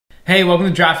Hey, welcome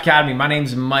to Draft Academy. My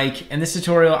name's Mike. In this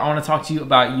tutorial, I want to talk to you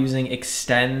about using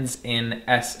extends in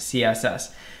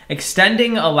SCSS.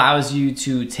 Extending allows you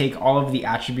to take all of the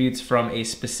attributes from a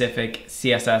specific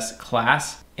CSS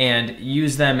class and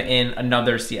use them in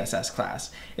another CSS class.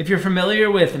 If you're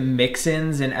familiar with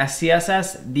mixins in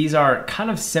SCSS, these are kind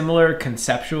of similar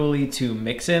conceptually to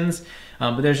mixins,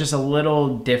 but there's just a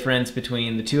little difference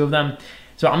between the two of them.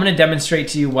 So I'm going to demonstrate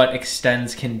to you what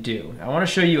extends can do. I want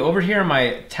to show you over here in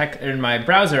my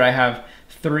browser, I have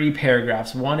 3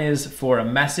 paragraphs. One is for a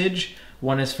message,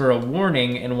 one is for a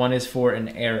warning, and one is for an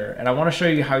error. And I want to show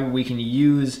you how we can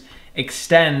use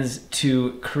extends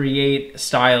to create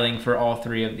styling for all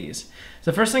 3 of these.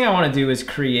 So the first thing I want to do is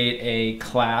create a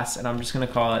class, and I'm just going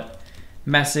to call it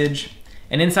message.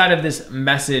 And inside of this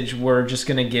message, we're just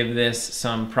going to give this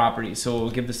some properties. So we'll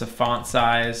give this a font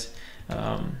size,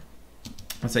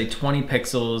 let's say 20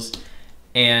 pixels,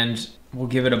 and we'll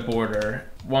give it a border,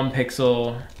 1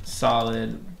 pixel,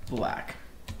 solid black.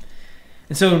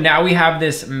 And so now we have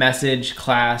this message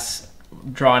class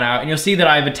drawn out, and you'll see that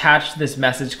I've attached this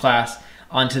message class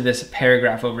onto this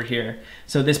paragraph over here.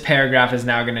 So this paragraph is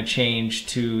now going to change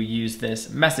to use this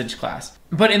message class.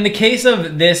 But in the case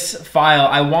of this file,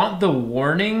 I want the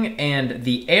warning and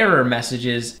the error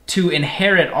messages to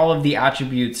inherit all of the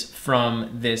attributes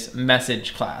from this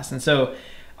message class. And so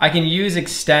I can use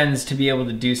extends to be able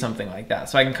to do something like that.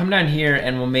 So I can come down here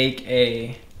and we'll make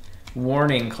a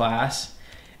warning class.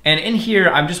 And in here,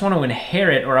 I just want to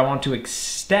inherit, or I want to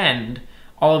extend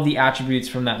all of the attributes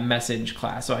from that message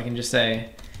class. So I can just say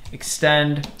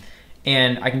extend,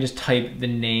 and I can just type the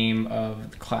name of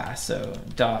the class, so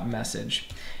 .message.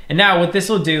 And now what this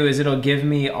will do is it'll give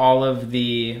me all of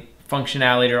the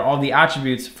functionality or all the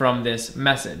attributes from this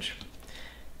message.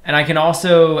 And I can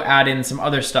also add in some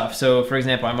other stuff. So for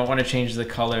example, I might want to change the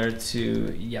color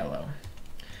to yellow.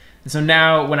 And so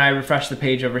now when I refresh the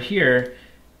page over here,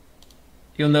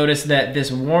 you'll notice that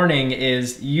this warning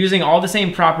is using all the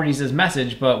same properties as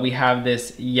message, but we have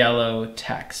this yellow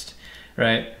text,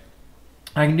 right?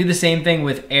 I can do the same thing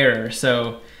with error.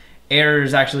 So error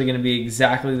is actually going to be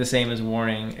exactly the same as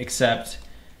warning, except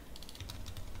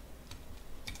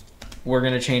we're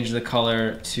going to change the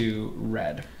color to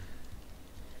red.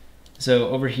 So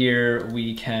over here,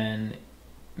 we can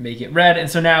make it red. And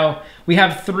so now we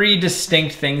have 3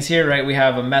 distinct things here, right? We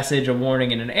have a message, a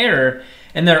warning, and an error,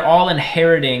 and they're all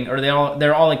inheriting, or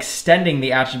they're all extending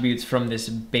the attributes from this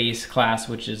base class,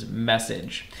 which is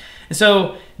message. And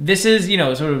so this is,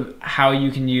 sort of how you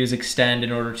can use extend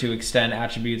in order to extend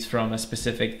attributes from a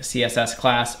specific CSS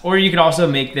class. Or you could also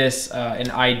make this an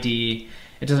ID.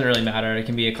 It doesn't really matter. It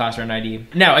can be a class or an ID.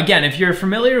 Now, again, if you're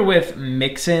familiar with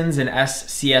mixins and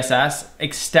SCSS,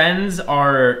 extends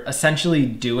are essentially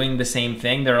doing the same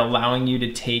thing. They're allowing you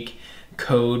to take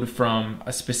code from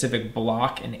a specific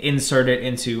block and insert it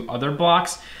into other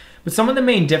blocks. But some of the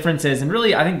main differences, and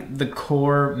really I think the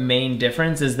core main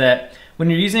difference, is that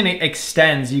when you're using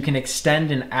extends, you can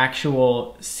extend an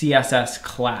actual CSS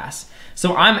class.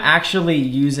 So I'm actually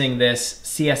using this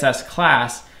CSS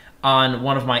class on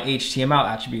one of my HTML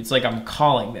attributes, like I'm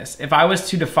calling this. If I was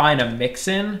to define a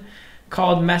mixin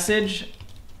called message,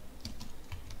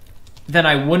 then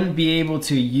I wouldn't be able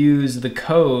to use the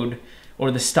code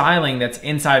or the styling that's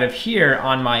inside of here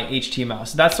on my HTML.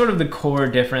 So that's sort of the core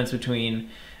difference between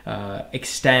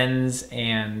extends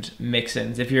and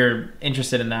mixins, if you're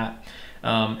interested in that.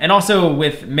 And also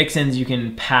with mixins, you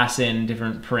can pass in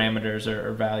different parameters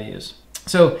or values.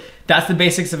 So that's the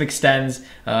basics of extends.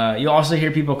 You'll also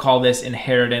hear people call this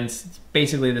inheritance. It's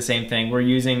basically the same thing. We're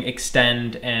using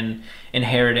extend and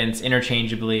inheritance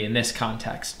interchangeably in this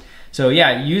context. So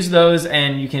yeah, use those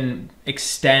and you can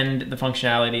extend the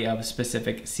functionality of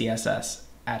specific CSS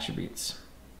attributes.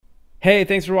 Hey,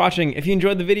 thanks for watching. If you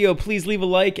enjoyed the video, please leave a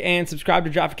like and subscribe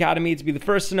to Draft Academy to be the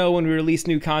first to know when we release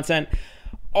new content.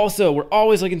 Also, we're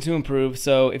always looking to improve,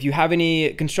 so if you have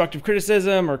any constructive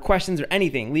criticism or questions or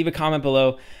anything, leave a comment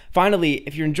below. Finally,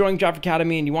 if you're enjoying Draft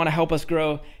Academy and you want to help us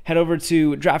grow, head over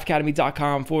to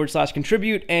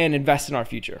draftacademy.com/contribute and invest in our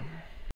future.